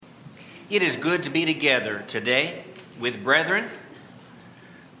It is good to be together today with brethren,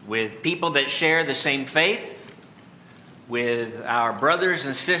 with people that share the same faith, with our brothers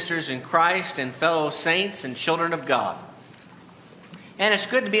and sisters in Christ and fellow saints and children of God. And it's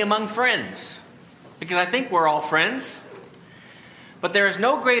good to be among friends, because I think we're all friends. But there is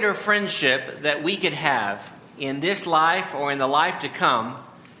no greater friendship that we could have in this life or in the life to come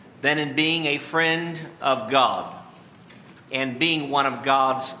than in being a friend of God and being one of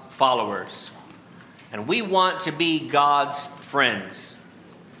God's followers. And we want to be God's friends.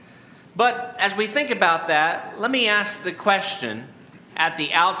 But as we think about that, let me ask the question at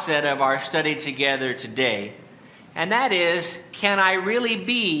the outset of our study together today, and that is, can I really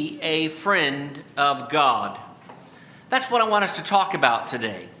be a friend of God? That's what I want us to talk about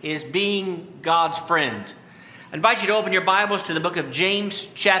today, is being God's friend. I invite you to open your Bibles to the book of James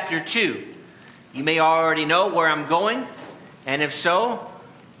chapter 2. You may already know where I'm going, and if so,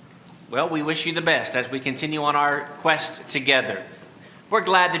 well, we wish you the best as we continue on our quest together. We're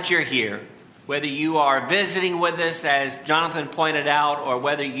glad that you're here, whether you are visiting with us, as Jonathan pointed out, or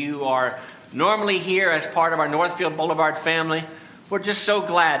whether you are normally here as part of our Northfield Boulevard family. We're just so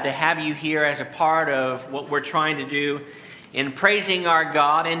glad to have you here as a part of what we're trying to do in praising our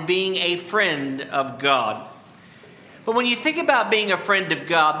God and being a friend of God. But when you think about being a friend of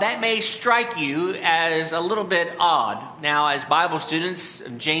God, that may strike you as a little bit odd. Now, as Bible students,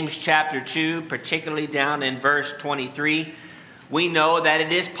 James chapter 2, particularly down in verse 23, we know that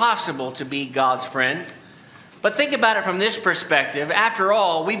it is possible to be God's friend. But think about it from this perspective. After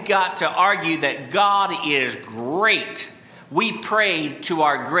all, we've got to argue that God is great. We prayed to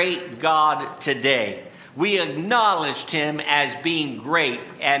our great God today. We acknowledged him as being great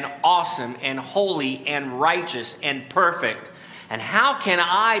and awesome and holy and righteous and perfect. And how can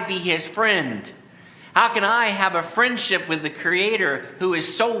I be his friend? How can I have a friendship with the Creator who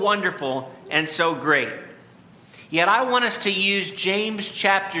is so wonderful and so great? Yet I want us to use James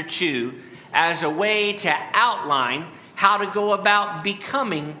chapter 2 as a way to outline how to go about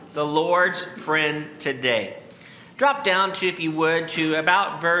becoming the Lord's friend today. Drop down to, if you would, to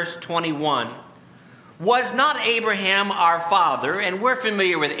about verse 21. Was not Abraham our father, and we're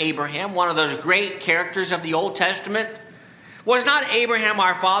familiar with Abraham, one of those great characters of the Old Testament. Was not Abraham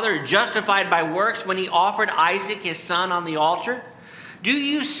our father justified by works when he offered Isaac his son on the altar? Do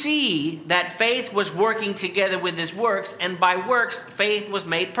you see that faith was working together with his works, and by works faith was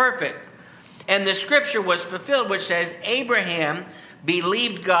made perfect? And the scripture was fulfilled, which says, Abraham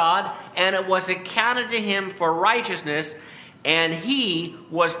believed God, and it was accounted to him for righteousness, and he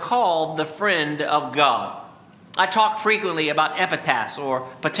was called the friend of God. I talk frequently about epitaphs or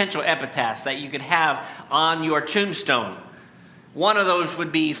potential epitaphs that you could have on your tombstone. One of those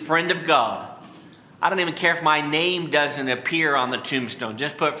would be friend of God. I don't even care if my name doesn't appear on the tombstone.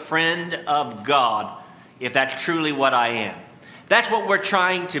 Just put friend of God, if that's truly what I am. That's what we're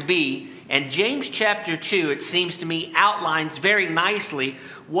trying to be. And James chapter 2, it seems to me, outlines very nicely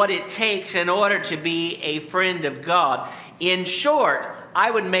what it takes in order to be a friend of God. In short, I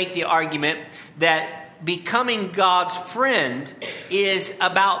would make the argument that becoming God's friend is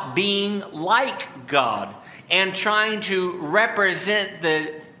about being like God and trying to represent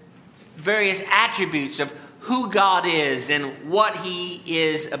the various attributes of who God is and what he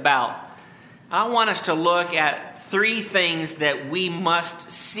is about. I want us to look at three things that we must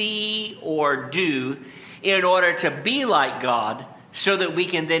see or do in order to be like God, so that we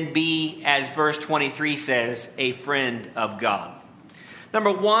can then be, as verse 23 says, a friend of God.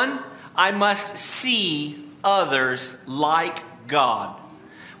 Number one, I must see others like God.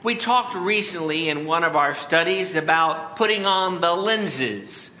 We talked recently in one of our studies about putting on the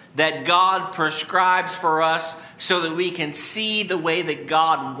lenses that God prescribes for us so that we can see the way that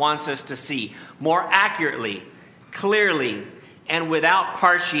God wants us to see, more accurately, clearly, and without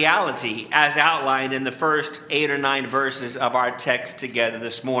partiality, as outlined in the first 8 or 9 verses of our text together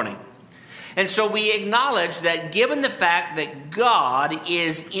this morning. And so we acknowledge that given the fact that God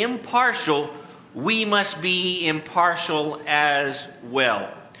is impartial, we must be impartial as well.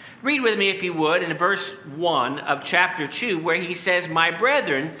 Read with me, if you would, in verse 1 of chapter 2, where he says, My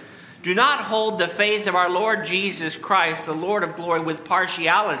brethren, do not hold the faith of our Lord Jesus Christ, the Lord of glory, with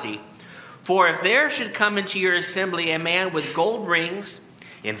partiality. For if there should come into your assembly a man with gold rings,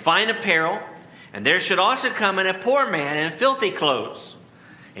 in fine apparel, and there should also come in a poor man in filthy clothes,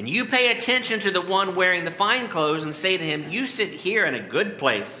 and you pay attention to the one wearing the fine clothes and say to him, You sit here in a good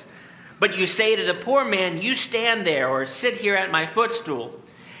place, but you say to the poor man, You stand there, or sit here at my footstool.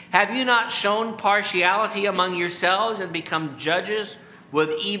 Have you not shown partiality among yourselves and become judges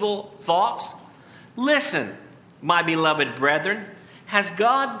with evil thoughts? Listen, my beloved brethren, has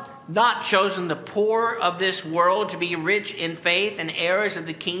God not chosen the poor of this world to be rich in faith and heirs of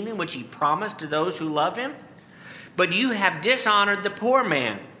the kingdom which he promised to those who love him? But you have dishonored the poor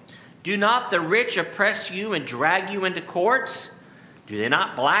man. Do not the rich oppress you and drag you into courts? Do they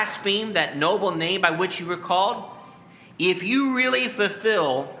not blaspheme that noble name by which you were called? If you really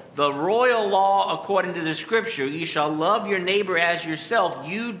fulfill the royal law according to the scripture, you shall love your neighbor as yourself,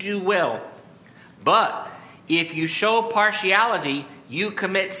 you do well. But if you show partiality, you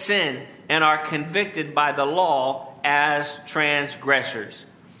commit sin and are convicted by the law as transgressors.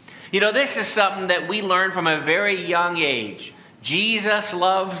 You know, this is something that we learn from a very young age. Jesus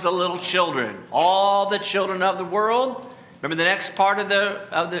loves the little children, all the children of the world. Remember the next part of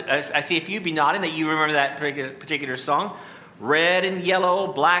the I see a few of you nodding that you remember that particular song. Red and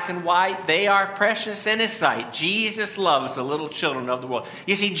yellow, black and white, they are precious in his sight. Jesus loves the little children of the world.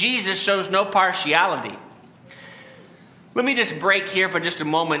 You see, Jesus shows no partiality. Let me just break here for just a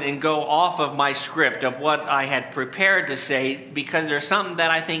moment and go off of my script of what I had prepared to say, because there's something that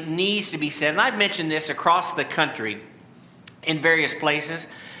I think needs to be said. And I've mentioned this across the country in various places.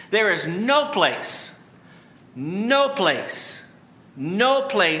 There is no place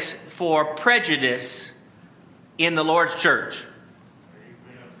for prejudice in the Lord's church.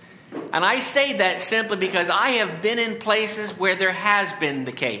 And I say that simply because I have been in places where there has been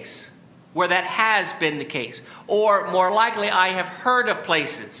the case. Where that has been the case. Or more likely, I have heard of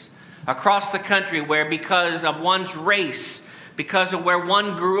places across the country where because of one's race, because of where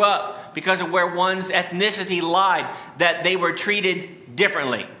one grew up, because of where one's ethnicity lied, that they were treated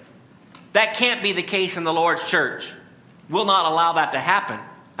differently. That can't be the case in the Lord's church. We'll not allow that to happen.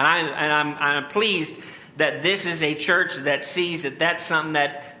 And I'm pleased that this is a church that sees that that's something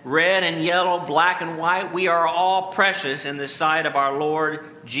that red and yellow, black and white, we are all precious in the sight of our Lord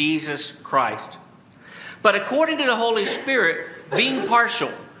Jesus Christ. But according to the Holy Spirit, being partial,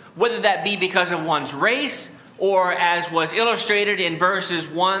 whether that be because of one's race or as was illustrated in verses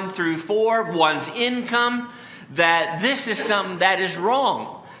 1 through 4, one's income, that this is something that is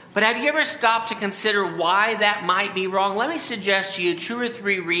wrong. But have you ever stopped to consider why that might be wrong? Let me suggest to you 2 or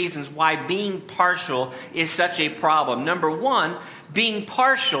 3 reasons why being partial is such a problem. Number one, being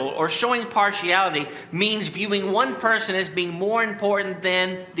partial or showing partiality means viewing one person as being more important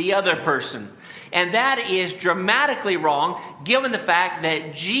than the other person. And that is dramatically wrong given the fact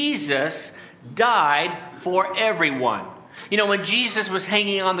that Jesus died for everyone. You know, when Jesus was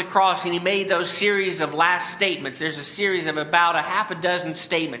hanging on the cross and he made those series of last statements, there's a series of about a half a dozen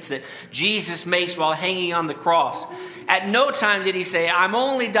statements that Jesus makes while hanging on the cross. At no time did he say, I'm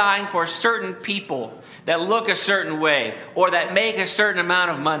only dying for certain people that look a certain way, or that make a certain amount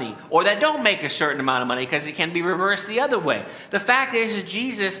of money, or that don't make a certain amount of money, because it can be reversed the other way. The fact is that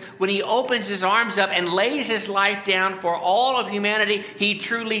Jesus, when he opens his arms up and lays his life down for all of humanity, he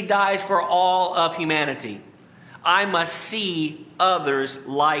truly dies for all of humanity. I must see others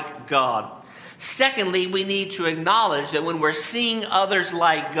like God. Secondly, we need to acknowledge that when we're seeing others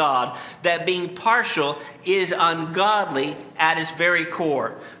like God, that being partial is ungodly at its very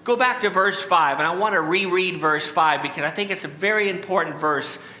core. Go back to verse 5, and I want to reread verse 5 because I think it's a very important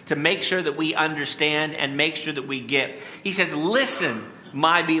verse to make sure that we understand and make sure that we get. He says, listen,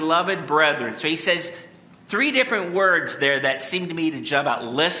 my beloved brethren. So he says 3 different words there that seem to me to jump out.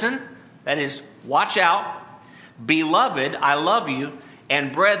 Listen, that is, watch out. Beloved, I love you.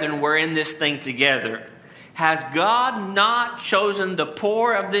 And brethren, we're in this thing together. Has God not chosen the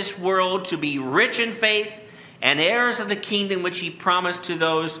poor of this world to be rich in faith and heirs of the kingdom which he promised to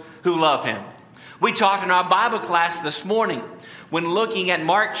those who love him? We talked in our Bible class this morning when looking at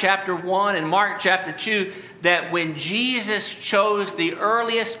Mark chapter 1 and Mark chapter 2 that when Jesus chose the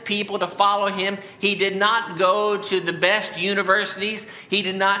earliest people to follow him, he did not go to the best universities. He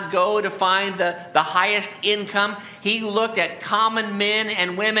did not go to find the highest income. He looked at common men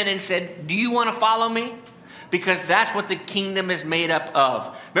and women and said, do you want to follow me? Because that's what the kingdom is made up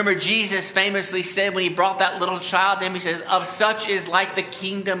of. Remember, Jesus famously said when he brought that little child to him, he says, of such is like the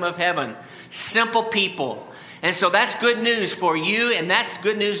kingdom of heaven. Simple people. And so that's good news for you, and that's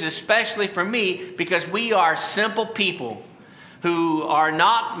good news especially for me, because we are simple people who are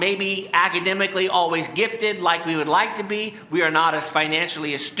not maybe academically always gifted like we would like to be. We are not as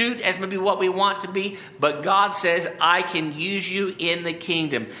financially astute as maybe what we want to be, but God says, I can use you in the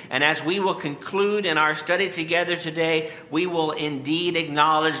kingdom. And as we will conclude in our study together today, we will indeed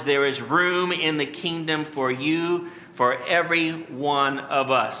acknowledge there is room in the kingdom for you, for every one of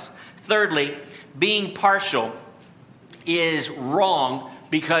us. Thirdly, being partial is wrong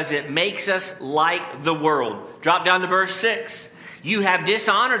because it makes us like the world. Drop down to verse 6. You have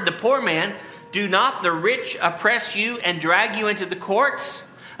dishonored the poor man. Do not the rich oppress you and drag you into the courts?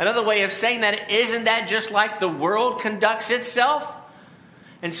 Another way of saying that, isn't that just like the world conducts itself?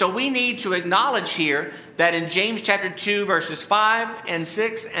 And so we need to acknowledge here that in James chapter 2, verses 5 and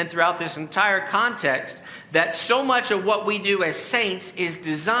 6, and throughout this entire context, that so much of what we do as saints is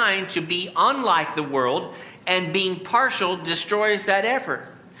designed to be unlike the world, and being partial destroys that effort.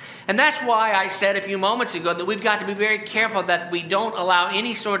 And that's why I said a few moments ago that we've got to be very careful that we don't allow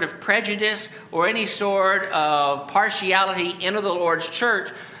any sort of prejudice or any sort of partiality into the Lord's church,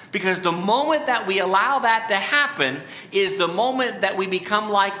 because the moment that we allow that to happen is the moment that we become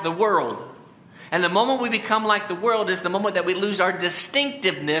like the world. And the moment we become like the world is the moment that we lose our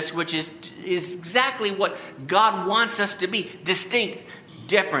distinctiveness, which is exactly what God wants us to be. Distinct,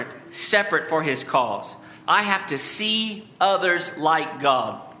 different, separate for His cause. I have to see others like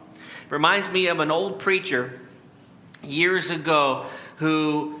God. It reminds me of an old preacher years ago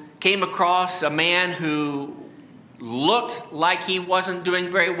who came across a man who looked like he wasn't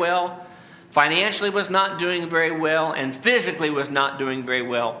doing very well, financially was not doing very well, and physically was not doing very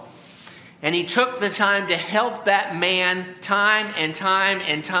well. And he took the time to help that man time and time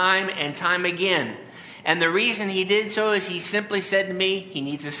and time and time again. And the reason he did so is he simply said to me, he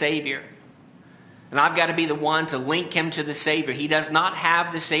needs a Savior. And I've got to be the one to link him to the Savior. He does not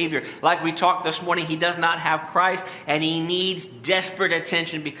have the Savior. Like we talked this morning, he does not have Christ, and he needs desperate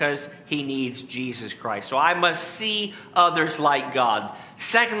attention because he needs Jesus Christ. So I must see others like God.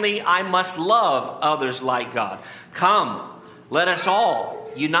 Secondly, I must love others like God. Come, let us all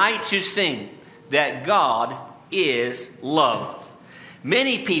unite to sing that God is love.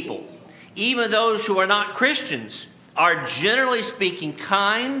 Many people, even those who are not Christians, are generally speaking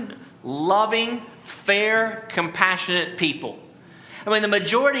kind, loving, fair, compassionate people. I mean, the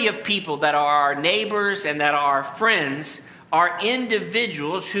majority of people that are our neighbors and that are our friends are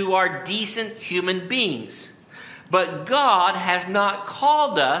individuals who are decent human beings. But God has not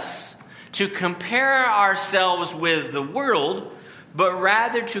called us to compare ourselves with the world, but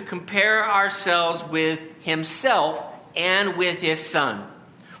rather to compare ourselves with Himself and with His Son.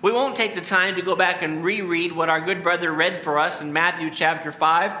 We won't take the time to go back and reread what our good brother read for us in Matthew chapter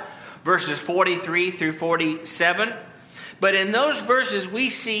 5, verses 43 through 47. But in those verses,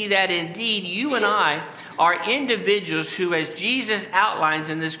 we see that indeed you and I are individuals who, as Jesus outlines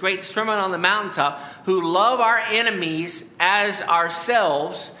in this great Sermon on the Mountaintop, who love our enemies as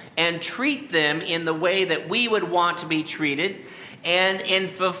ourselves and treat them in the way that we would want to be treated. And in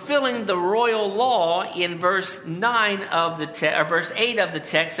fulfilling the royal law in verse 9 of the verse 8 of the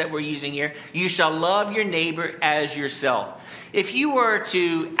text that we're using here, you shall love your neighbor as yourself. If you were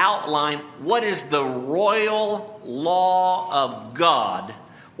to outline what is the royal law of God,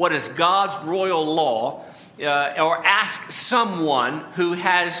 what is God's royal law, or ask someone who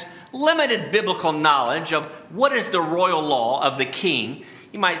has limited biblical knowledge of what is the royal law of the king,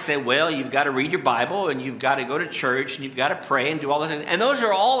 you might say, well, you've got to read your Bible and you've got to go to church and you've got to pray and do all those things. And those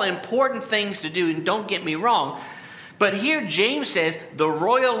are all important things to do, and don't get me wrong. But here James says the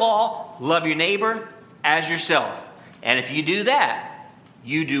royal law, love your neighbor as yourself. And if you do that,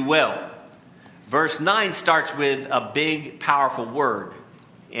 you do well. Verse 9 starts with a big, powerful word,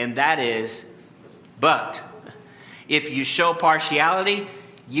 and that is, but. If you show partiality,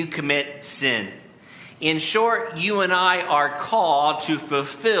 you commit sin. In short, you and I are called to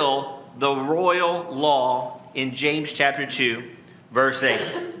fulfill the royal law in James chapter 2, verse 8.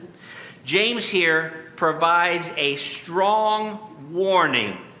 James here provides a strong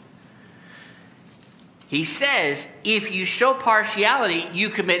warning. He says, if you show partiality, you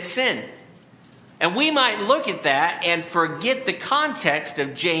commit sin. And we might look at that and forget the context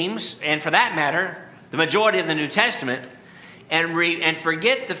of James, and for that matter, the majority of the New Testament, and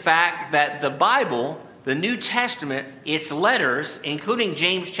forget the fact that the Bible, the New Testament, its letters, including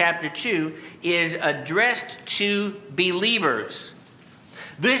James chapter 2, is addressed to believers.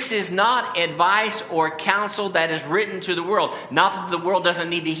 This is not advice or counsel that is written to the world. Not that the world doesn't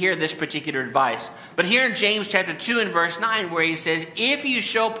need to hear this particular advice. But here in James chapter 2 and verse 9, where he says, if you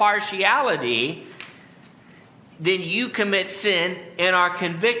show partiality, then you commit sin and are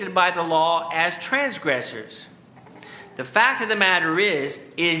convicted by the law as transgressors. The fact of the matter is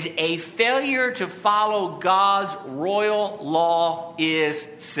a failure to follow God's royal law is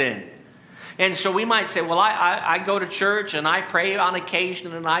sin. And so we might say, well, I go to church and I pray on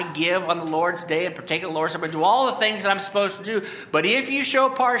occasion and I give on the Lord's Day and partake of the Lord's Supper, do all the things that I'm supposed to do. But if you show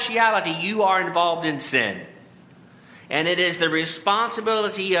partiality, you are involved in sin. And it is the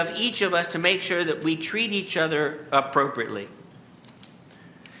responsibility of each of us to make sure that we treat each other appropriately.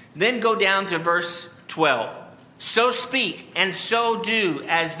 Then go down to verse 12. So speak and so do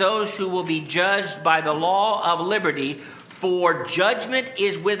as those who will be judged by the law of liberty, For judgment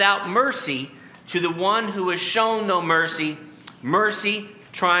is without mercy to the one who has shown no mercy. Mercy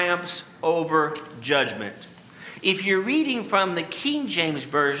triumphs over judgment. If you're reading from the King James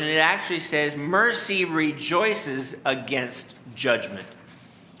Version, it actually says, mercy rejoices against judgment.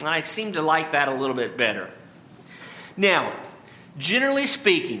 And I seem to like that a little bit better. Now, generally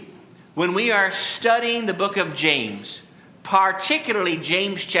speaking, when we are studying the book of James, particularly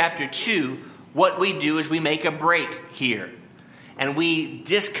James chapter 2, what we do is we make a break here. And we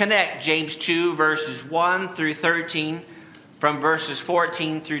disconnect James 2 verses 1 through 13 from verses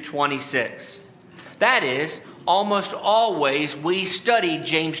 14 through 26. That is, almost always we study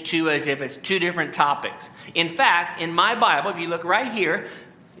James 2 as if it's two different topics. In fact, in my Bible, if you look right here,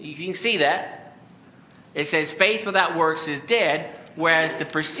 you can see that. It says faith without works is dead, whereas the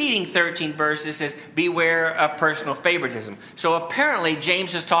preceding 13 verses says beware of personal favoritism. So apparently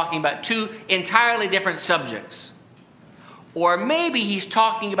James is talking about two entirely different subjects. Or maybe he's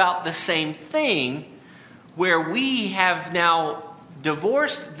talking about the same thing, where we have now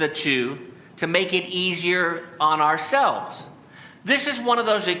divorced the two to make it easier on ourselves. This is one of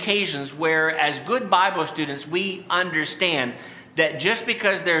those occasions where, as good Bible students, we understand that just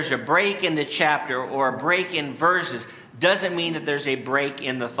because there's a break in the chapter or a break in verses doesn't mean that there's a break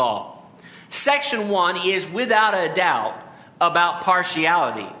in the thought. Section 1 is without a doubt about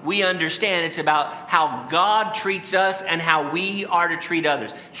partiality. We understand it's about how God treats us and how we are to treat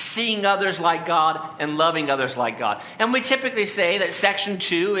others, seeing others like God and loving others like God. And we typically say that section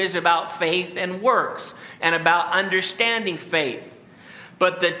 2 is about faith and works and about understanding faith.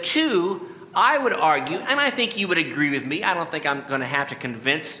 But the two, I would argue, and I think you would agree with me, I don't think I'm going to have to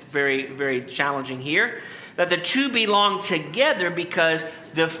convince, very, very challenging here, that the two belong together because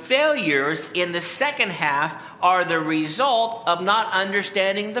the failures in the second half are the result of not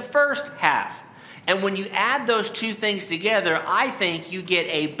understanding the first half. And when you add those two things together, I think you get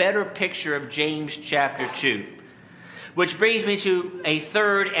a better picture of James chapter 2. Which brings me to a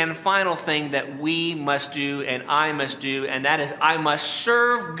third and final thing that we must do and I must do, and that is I must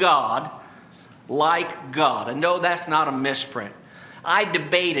serve God like God. And no, that's not a misprint. I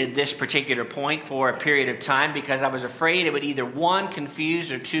debated this particular point for a period of time because I was afraid it would either, one,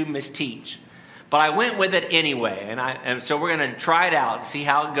 confuse or two, misteach. But I went with it anyway, and so we're going to try it out and see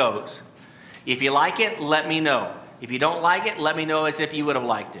how it goes. If you like it, let me know. If you don't like it, let me know as if you would have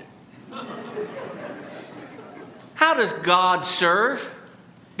liked it. How does God serve?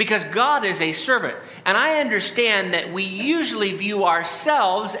 Because God is a servant. And I understand that we usually view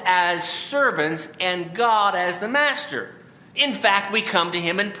ourselves as servants and God as the master. In fact, we come to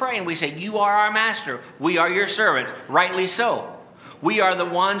him and pray and we say, you are our master. We are your servants. Rightly so. We are the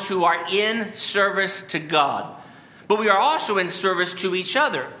ones who are in service to God. But we are also in service to each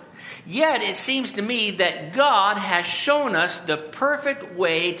other. Yet it seems to me that God has shown us the perfect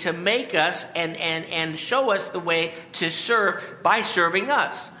way to make us and show us the way to serve by serving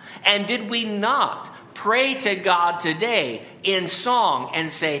us. And did we not pray to God today in song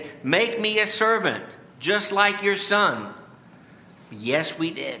and say, make me a servant just like your son? Yes,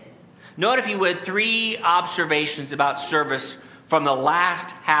 we did. Note, if you would, 3 observations about service from the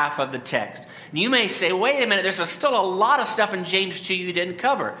last half of the text. You may say, wait a minute, there's still a lot of stuff in James 2 you didn't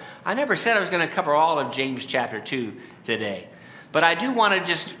cover. I never said I was going to cover all of James chapter 2 today. But I do want to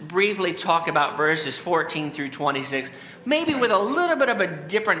just briefly talk about verses 14 through 26, maybe with a little bit of a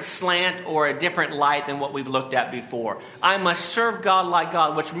different slant or a different light than what we've looked at before. I must serve God like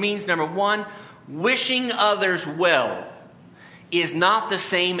God, which means, number 1, wishing others well is not the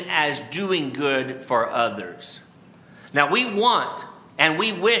same as doing good for others. Now, we want and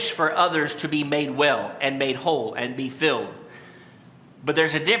we wish for others to be made well and made whole and be filled. But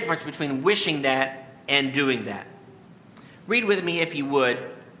there's a difference between wishing that and doing that. Read with me, if you would,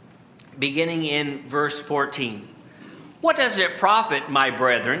 beginning in verse 14. What does it profit, my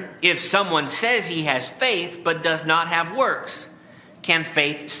brethren, if someone says he has faith but does not have works? Can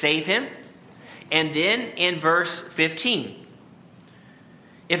faith save him? And then in verse 15.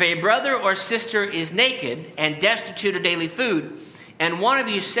 If a brother or sister is naked and destitute of daily food, and one of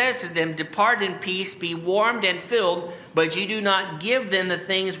you says to them, depart in peace, be warmed and filled, but you do not give them the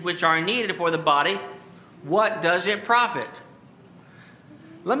things which are needed for the body, what does it profit?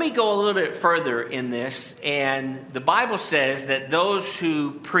 Let me go a little bit further in this. And the Bible says that those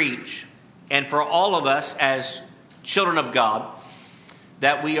who preach, and for all of us as children of God,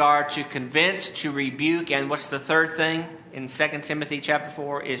 that we are to convince, to rebuke, and what's the third thing in 2 Timothy chapter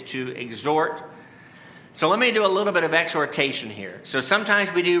 4 is to exhort. So let me do a little bit of exhortation here. So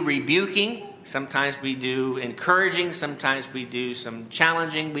sometimes we do rebuking, sometimes we do encouraging, sometimes we do some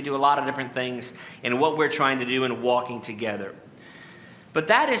challenging. We do a lot of different things in what we're trying to do in walking together. But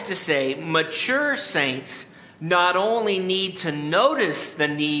that is to say, mature saints not only need to notice the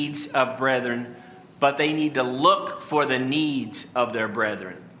needs of brethren, but they need to look for the needs of their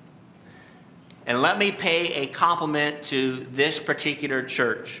brethren. And let me pay a compliment to this particular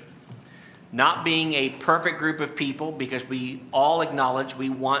church. Not being a perfect group of people, because we all acknowledge we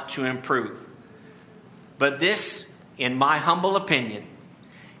want to improve. But this, in my humble opinion,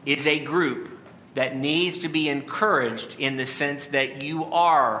 is a group that needs to be encouraged in the sense that you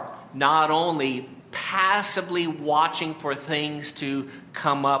are not only passively watching for things to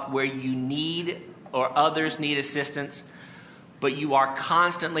come up where you need or others need assistance, but you are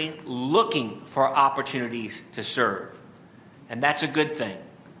constantly looking for opportunities to serve. And that's a good thing.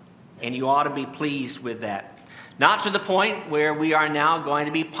 And you ought to be pleased with that. Not to the point where we are now going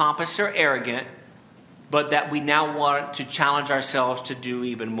to be pompous or arrogant, but that we now want to challenge ourselves to do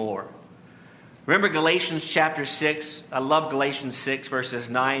even more. Remember Galatians chapter 6? I love Galatians 6 verses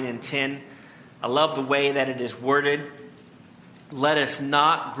 9 and 10. I love the way that it is worded. Let us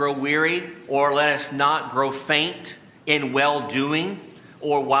not grow weary, or let us not grow faint in well-doing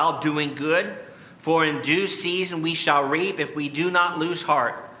or while doing good. For in due season we shall reap if we do not lose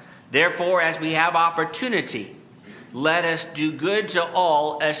heart. Therefore, as we have opportunity, let us do good to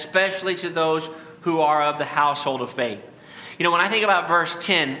all, especially to those who are of the household of faith. You know, when I think about verse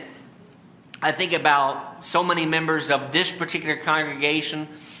 10, I think about so many members of this particular congregation,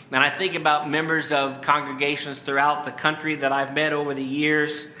 and I think about members of congregations throughout the country that I've met over the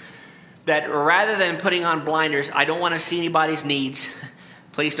years, that rather than putting on blinders, I don't want to see anybody's needs.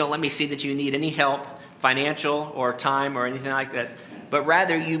 Please don't let me see that you need any help, financial or time or anything like that. But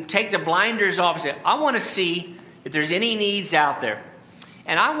rather, you take the blinders off and say, I want to see if there's any needs out there.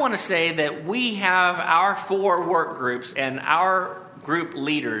 And I want to say that we have our 4 work groups, and our group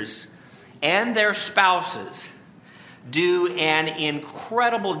leaders and their spouses do an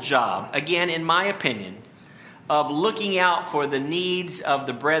incredible job, again, in my opinion, of looking out for the needs of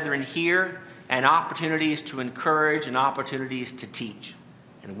the brethren here and opportunities to encourage and opportunities to teach.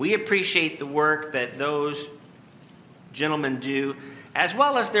 And we appreciate the work that those gentlemen do, as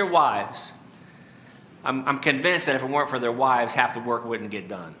well as their wives. I'm convinced that if it weren't for their wives, half the work wouldn't get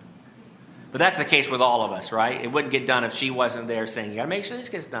done. But that's the case with all of us, right? It wouldn't get done if she wasn't there saying, you got to make sure this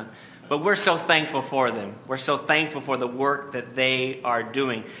gets done. But we're so thankful for them. We're so thankful for the work that they are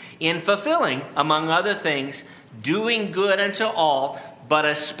doing in fulfilling, among other things, doing good unto all, but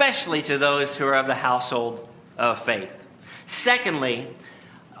especially to those who are of the household of faith. Secondly,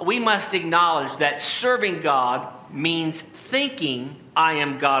 we must acknowledge that serving God means thinking I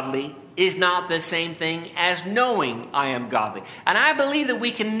am godly is not the same thing as knowing I am godly. And I believe that we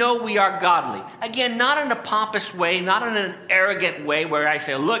can know we are godly. Again, not in a pompous way, not in an arrogant way where I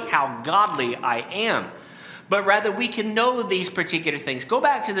say, look how godly I am. But rather we can know these particular things. Go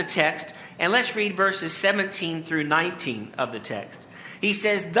back to the text and let's read verses 17 through 19 of the text. He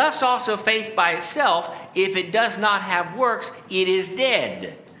says, thus also faith by itself, if it does not have works, it is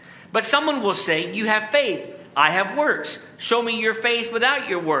dead. But someone will say, you have faith, I have works. Show me your faith without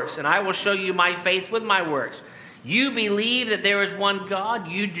your works, and I will show you my faith with my works. You believe that there is one God,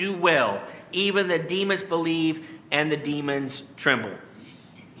 you do well. Even the demons believe, and the demons tremble.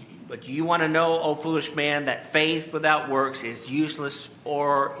 But you want to know, O foolish man, that faith without works is useless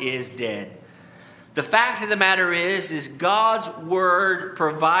or is dead. The fact of the matter is God's word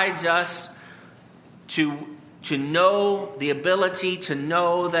provides us to know the ability to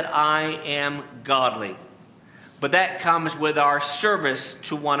know that I am godly. But that comes with our service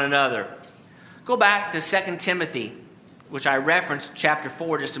to one another. Go back to 2 Timothy, which I referenced chapter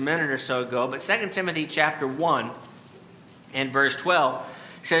 4 just a minute or so ago. But 2 Timothy chapter 1 and verse 12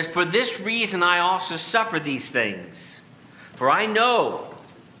 says, for this reason I also suffer these things. For I know,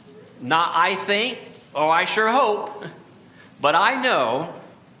 not I think, or I sure hope, but I know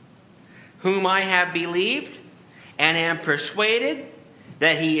whom I have believed and am persuaded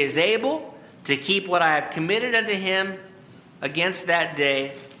that he is able to keep what I have committed unto him against that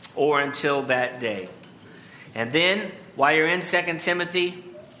day or until that day. And then, while you're in 2 Timothy,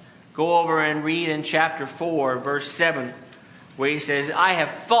 go over and read in chapter 4, verse 7, where he says, I have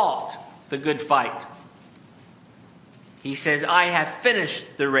fought the good fight. He says, I have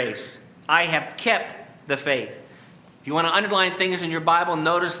finished the race. I have kept the faith. If you want to underline things in your Bible,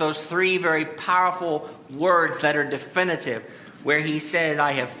 notice those 3 very powerful words that are definitive, where he says,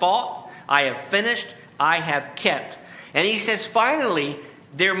 I have fought, I have finished, I have kept. And he says, finally,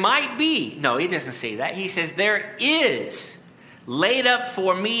 there might be, no, he doesn't say that. He says, there is laid up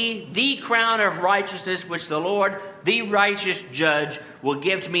for me the crown of righteousness, which the Lord, the righteous judge, will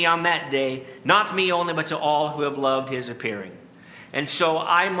give to me on that day, not to me only, but to all who have loved his appearing. And so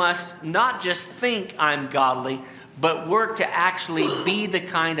I must not just think I'm godly, but work to actually be the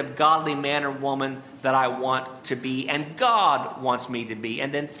kind of godly man or woman that I want to be, and God wants me to be.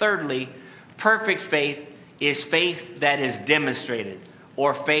 And then thirdly, perfect faith is faith that is demonstrated,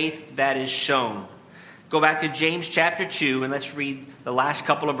 or faith that is shown. Go back to James chapter 2, and let's read the last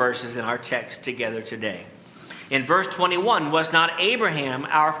couple of verses in our text together today. In verse 21, was not Abraham,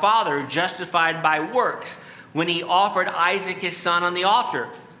 our father, justified by works when he offered Isaac his son on the altar?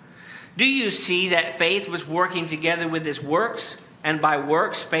 Do you see that faith was working together with his works, and by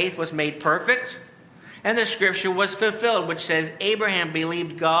works faith was made perfect? And the scripture was fulfilled, which says, Abraham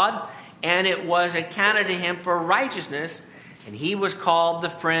believed God, and it was accounted to him for righteousness, and he was called the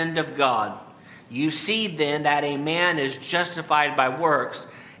friend of God. You see then that a man is justified by works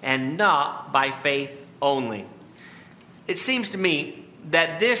and not by faith only. It seems to me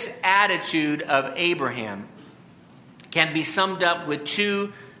that this attitude of Abraham can be summed up with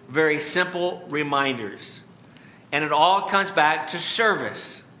two very simple reminders. And it all comes back to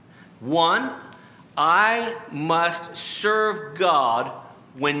service. One, I must serve God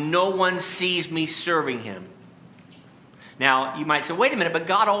when no one sees me serving him. Now, you might say, wait a minute, but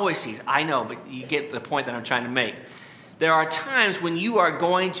God always sees. I know, but you get the point that I'm trying to make. There are times when you are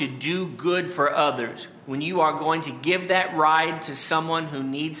going to do good for others, when you are going to give that ride to someone who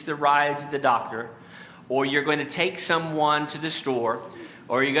needs the ride to the doctor, or you're going to take someone to the store,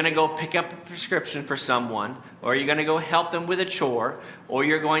 or you're going to go pick up a prescription for someone, or you're going to go help them with a chore, or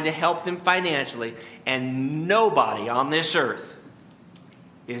you're going to help them financially, and nobody on this earth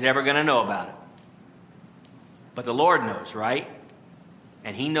is ever going to know about it. But the Lord knows, right?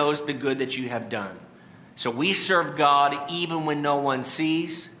 And he knows the good that you have done. So we serve God even when no one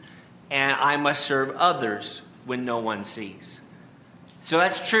sees, and I must serve others when no one sees. So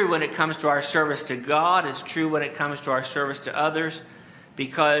that's true when it comes to our service to God. It's true when it comes to our service to others,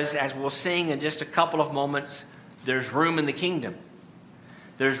 because as we'll sing in just a couple of moments, there's room in the kingdom.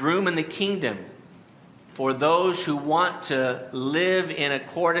 There's room in the kingdom for those who want to live in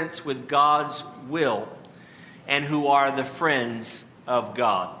accordance with God's will and who are the friends of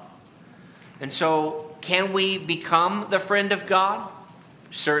God. And so, can we become the friend of God?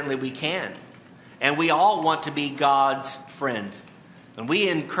 Certainly we can. And we all want to be God's friend. And we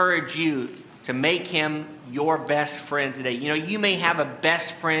encourage you to make him your best friend today. You know, you may have a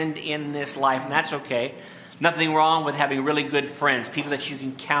best friend in this life, and that's okay. Nothing wrong with having really good friends, people that you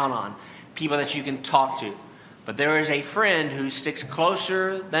can count on, people that you can talk to. But there is a friend who sticks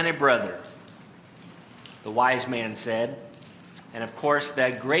closer than a brother, the wise man said. And of course,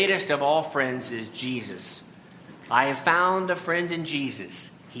 the greatest of all friends is Jesus. I have found a friend in Jesus.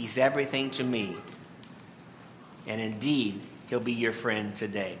 He's everything to me. And indeed, he'll be your friend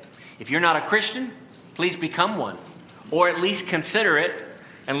today. If you're not a Christian, please become one, or at least consider it,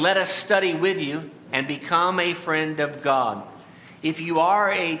 and let us study with you and become a friend of God. If you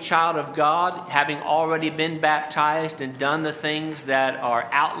are a child of God, having already been baptized and done the things that are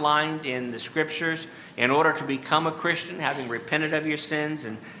outlined in the scriptures in order to become a Christian, having repented of your sins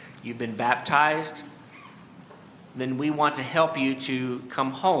and you've been baptized, then we want to help you to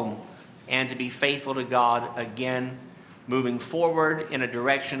come home and to be faithful to God again, moving forward in a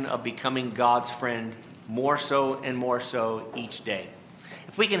direction of becoming God's friend more so and more so each day.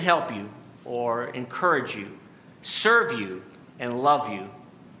 If we can help you or encourage you, serve you, and love you,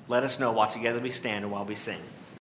 let us know while together we stand and while we sing.